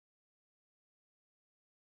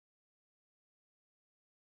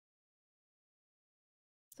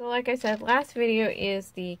So like I said, last video is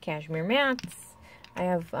the Cashmere Mattes. I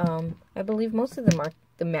have, I believe most of them are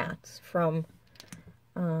the mattes from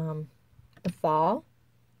the fall.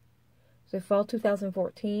 So fall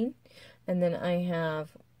 2014. And then I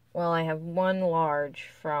have, well, I have one large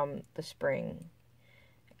from the spring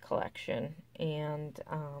collection. And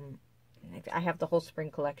I have the whole spring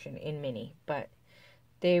collection in mini, but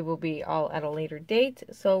they will be all at a later date.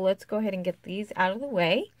 So let's go ahead and get these out of the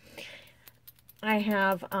way. I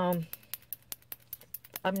have, I'm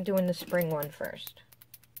doing the spring one first.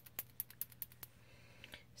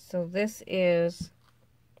 So this is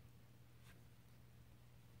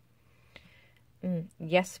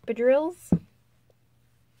Yespadrilles.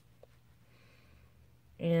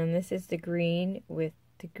 And this is the green with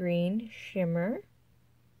the green shimmer.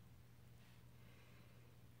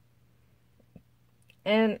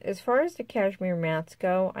 And as far as the Cashmere Mattes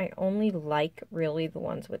go, I only like really the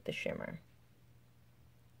ones with the shimmer.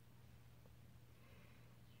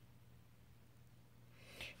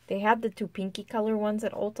 They had the two pinky color ones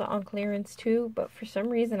at Ulta on clearance too, but for some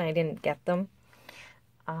reason I didn't get them.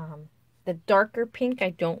 The darker pink I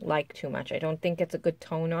don't like too much. I don't think it's a good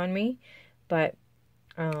tone on me, but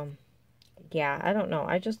yeah, I don't know.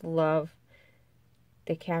 I just love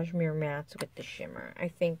the Cashmere Mattes with the shimmer. I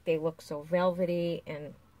think they look so velvety,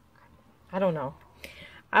 and I don't know.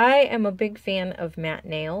 I am a big fan of matte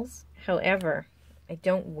nails. However, I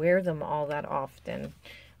don't wear them all that often.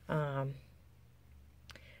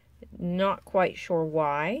 Not quite sure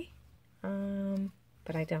why,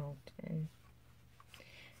 but I don't, and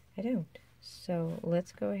I don't. So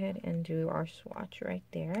let's go ahead and do our swatch right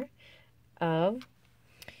there of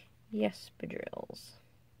Yespadrilles.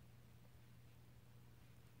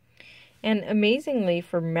 And amazingly,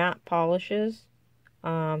 for matte polishes,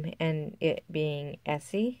 and it being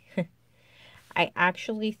Essie, I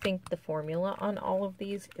actually think the formula on all of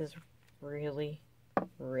these is really,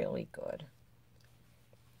 really good.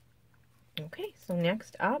 Okay, so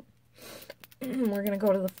next up, we're going to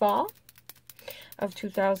go to the fall of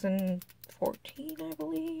 2014, I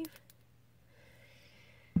believe.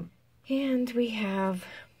 And we have,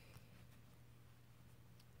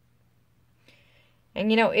 and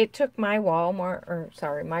you know, it took my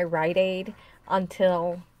my Rite Aid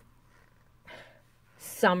until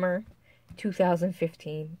summer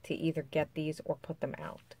 2015 to either get these or put them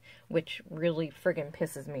out, which really friggin'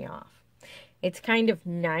 pisses me off. It's kind of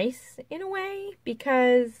nice in a way,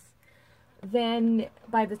 because then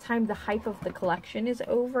by the time the hype of the collection is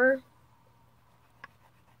over,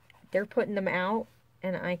 they're putting them out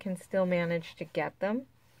and I can still manage to get them.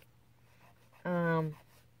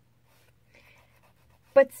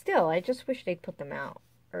 But still, I just wish they'd put them out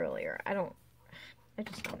earlier. I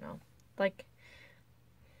just don't know. Like,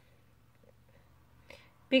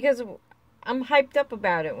 because I'm hyped up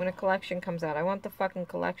about it when a collection comes out. I want the fucking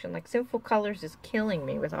collection. Like, Sinful Colors is killing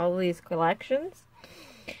me with all of these collections.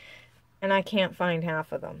 And I can't find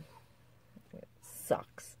half of them. It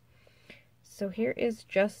sucks. So here is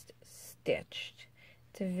Just Stitched.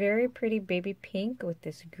 It's a very pretty baby pink with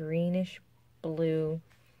this greenish blue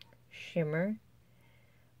shimmer.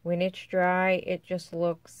 When it's dry, it just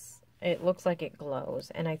looks, it looks like it glows.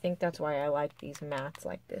 And I think that's why I like these mattes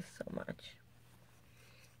like this so much.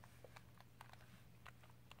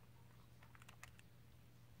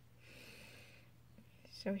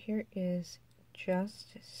 So here is Just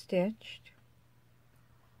Stitched.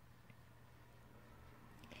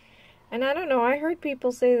 And I don't know, I heard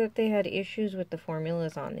people say that they had issues with the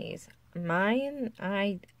formulas on these. Mine,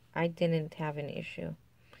 I didn't have an issue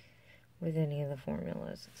with any of the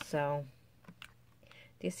formulas. So,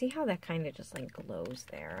 do you see how that kind of just like glows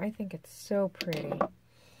there? I think it's so pretty.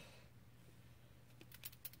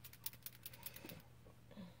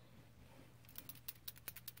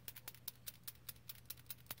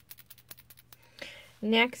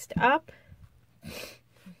 Next up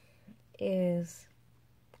is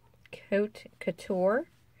Coat Couture.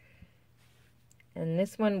 And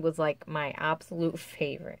this one was like my absolute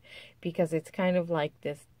favorite because it's kind of like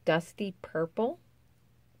this dusty purple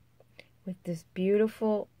with this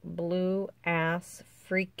beautiful blue ass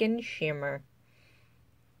freaking shimmer.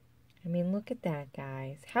 I mean, look at that,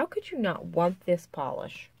 guys. How could you not want this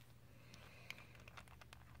polish?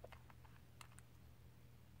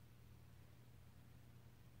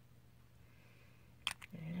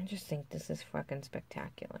 I just think this is fucking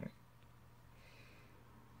spectacular.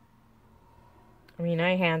 I mean,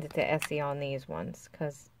 I handed to Essie on these ones,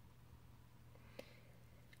 because,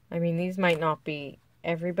 I mean, these might not be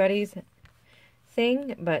everybody's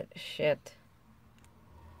thing, but shit.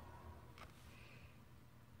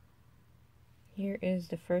 Here is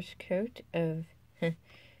the first coat of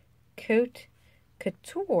Coat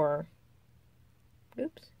Couture.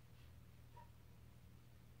 Oops.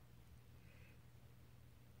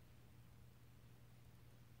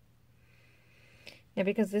 Now,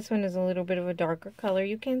 because this one is a little bit of a darker color,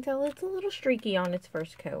 you can tell it's a little streaky on its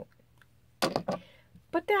first coat.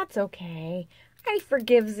 But that's okay. I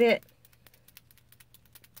forgives it.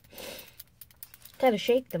 Gotta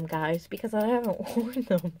shake them, guys, because I haven't worn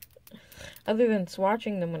them. Other than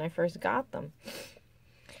swatching them when I first got them.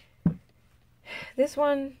 This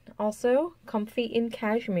one, also, comfy in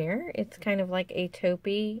cashmere. It's kind of like a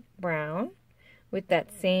taupey brown with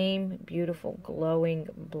that same beautiful glowing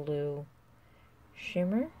blue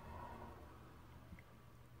shimmer.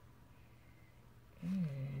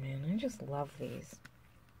 Man, I just love these.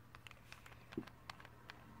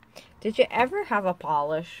 Did you ever have a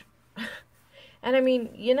polish? And I mean,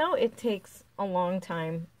 you know, it takes a long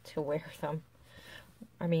time to wear them.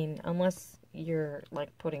 I mean, unless you're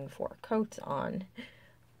like putting 4 coats on.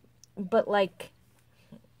 But like,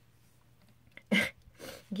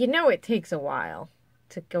 you know, it takes a while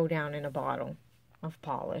to go down in a bottle of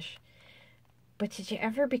polish. But did you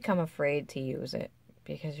ever become afraid to use it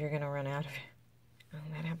because you're going to run out of it? Oh,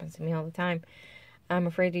 that happens to me all the time. I'm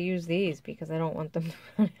afraid to use these because I don't want them to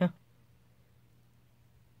run out.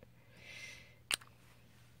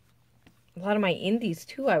 A lot of my indies,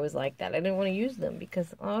 too, I was like that. I didn't want to use them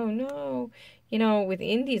because, oh, no. You know, with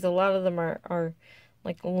indies, a lot of them are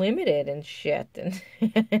like, limited and shit. And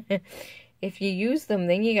if you use them,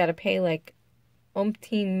 then you got to pay, like,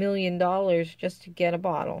 umpteen $1 million just to get a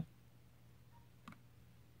bottle.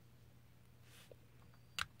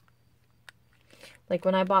 Like,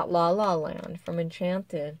 when I bought La La Land from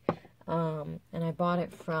Enchanted, and I bought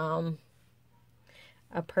it from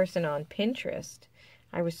a person on Pinterest,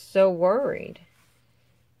 I was so worried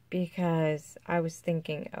because I was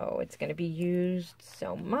thinking, oh, it's going to be used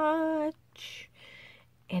so much.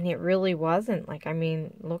 And it really wasn't. Like, I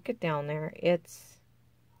mean, look at down there. It's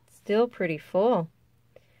still pretty full.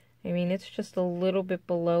 I mean, it's just a little bit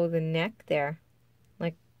below the neck there.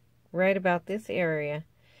 Like, right about this area.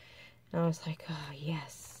 And I was like, oh,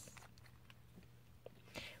 yes.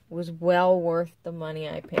 It was well worth the money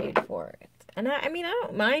I paid for it. And I mean, I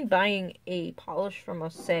don't mind buying a polish from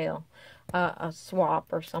a sale, a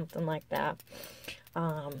swap or something like that.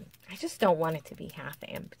 I just don't want it to be half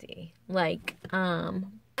empty. Like, where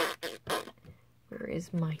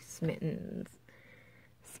is my Smittens?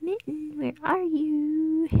 Smitten, where are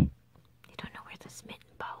you? I don't know where the Smitten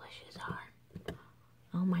polishes are.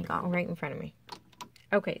 Oh my God, right in front of me.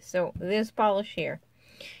 Okay, so this polish here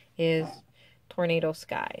is Tornado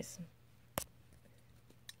Skies.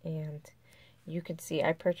 And you can see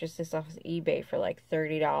I purchased this off of eBay for like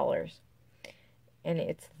 $30. And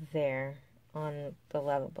it's there on the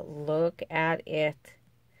level. But look at it.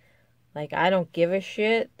 Like, I don't give a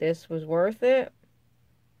shit. This was worth it.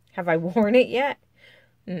 Have I worn it yet?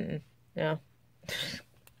 No.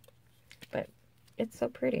 But it's so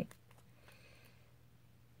pretty.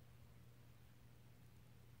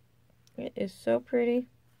 It is so pretty.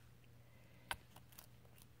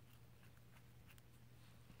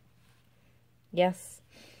 Yes.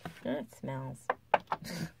 It smells.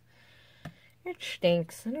 It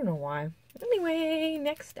stinks. I don't know why. Anyway,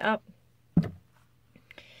 next up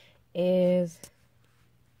is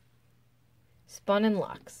Spun in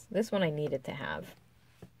Luxe. This one I needed to have.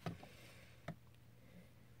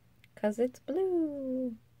 Because it's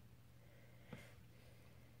blue.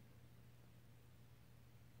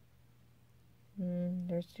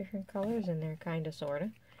 There's different colors in there, kind of, sort of.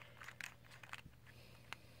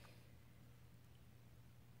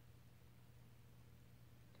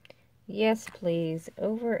 Yes, please.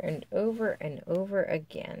 Over and over and over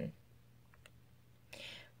again.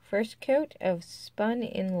 First coat of Spun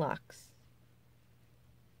in Luxe.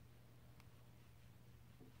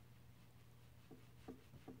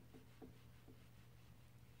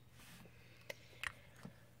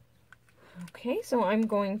 Okay, so I'm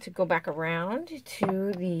going to go back around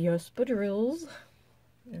to the Yespadrilles.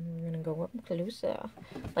 And we're going to go up closer.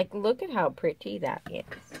 Like, look at how pretty that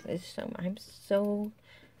is. I'm so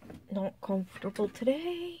not comfortable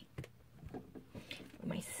today.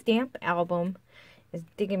 My stamp album is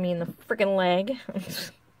digging me in the freaking leg.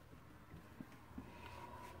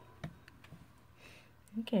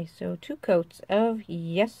 Okay, so 2 coats of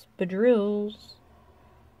Yespadrilles.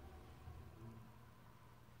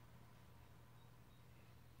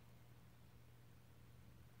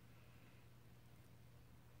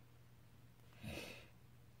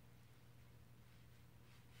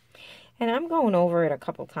 And I'm going over it a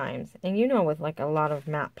couple times. And you know with like a lot of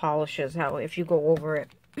matte polishes, how if you go over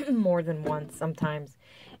it more than once, sometimes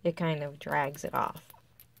it kind of drags it off.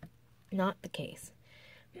 Not the case.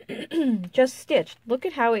 Just stitched. Look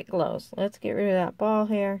at how it glows. Let's get rid of that ball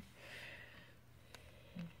hair.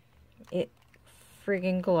 It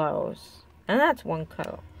friggin' glows. And that's one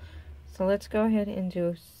coat. So let's go ahead and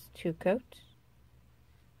do 2 coats.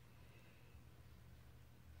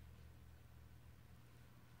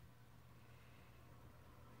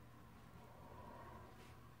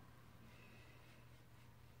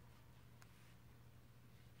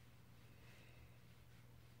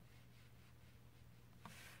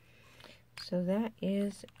 So that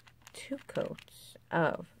is 2 coats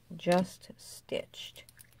of just stitched.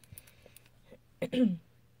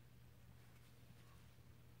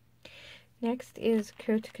 Next is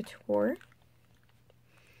Coat Couture.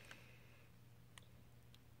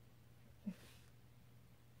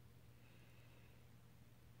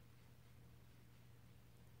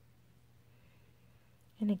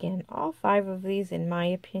 And again, all 5 of these, in my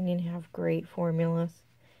opinion, have great formulas.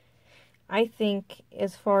 I think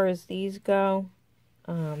as far as these go,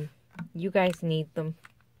 you guys need them.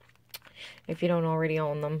 If you don't already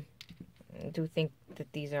own them, I do think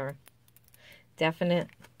that these are definite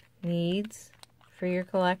needs for your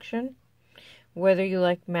collection, whether you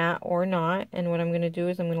like matte or not. And what I'm going to do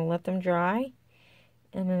is I'm going to let them dry,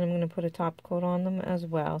 and then I'm going to put a top coat on them as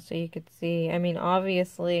well, so you could see. I mean,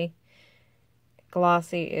 obviously,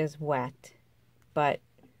 glossy is wet, but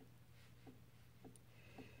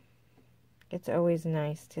it's always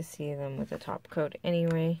nice to see them with a top coat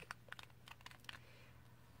anyway.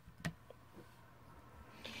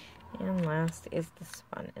 And last is the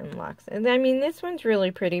Spun in Luxe. And I mean, this one's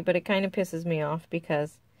really pretty, but it kind of pisses me off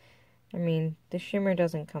because, I mean, the shimmer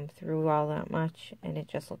doesn't come through all that much, and it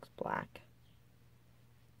just looks black.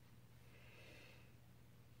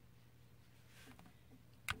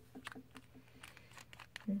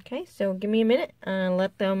 Okay, so give me a minute,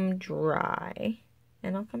 let them dry,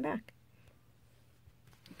 and I'll come back.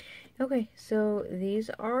 Okay, so these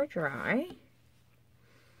are dry.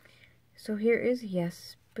 So here is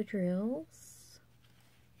Yespadrilles.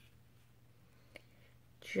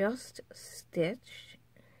 Just stitched.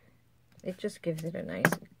 It just gives it a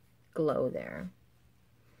nice glow there.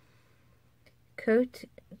 Coat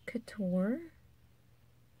Couture.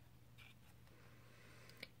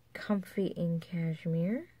 Comfy in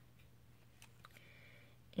Cashmere.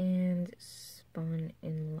 And Spun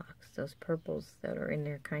in Luxe. Those purples that are in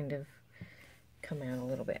there kind of come out a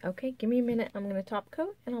little bit. Okay, give me a minute. I'm going to top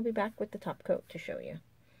coat, and I'll be back with the top coat to show you.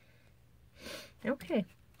 Okay.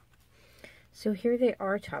 So here they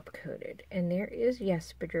are top coated, and there is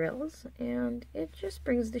Yespadrilles, and it just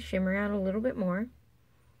brings the shimmer out a little bit more.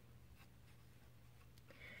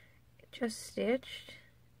 Just stitched.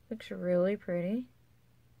 Looks really pretty.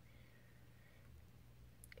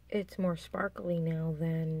 It's more sparkly now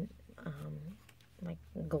than like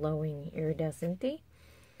glowing iridescent-y.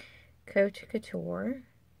 Coat Couture,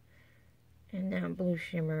 and that blue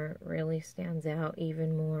shimmer really stands out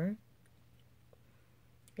even more.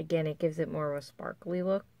 Again, it gives it more of a sparkly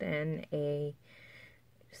look than a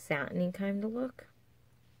satiny kind of look.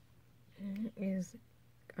 And it is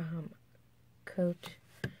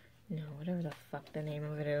whatever the fuck the name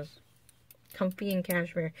of it is. Comfy in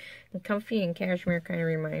Cashmere. And Comfy in Cashmere kind of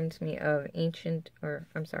reminds me of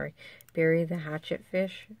Barry the Hatchet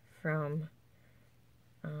Fish from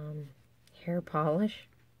Hair Polish.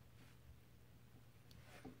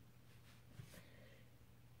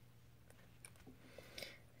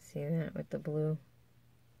 See that with the blue?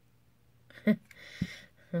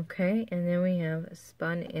 Okay, and then we have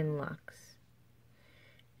Spun in Luxe.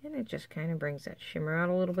 And it just kind of brings that shimmer out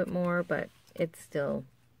a little bit more, but it's still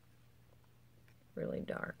really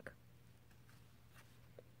dark.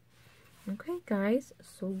 Okay, guys,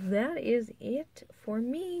 so that is it for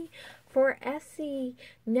me, for Essie.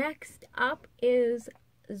 Next up is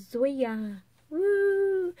Zoya.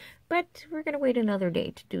 Woo! But we're going to wait another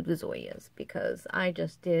day to do the Zoyas because I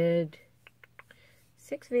just did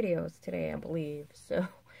 6 videos today, I believe. So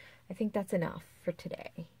I think that's enough for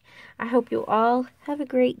today. I hope you all have a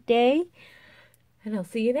great day, and I'll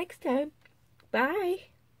see you next time. Bye!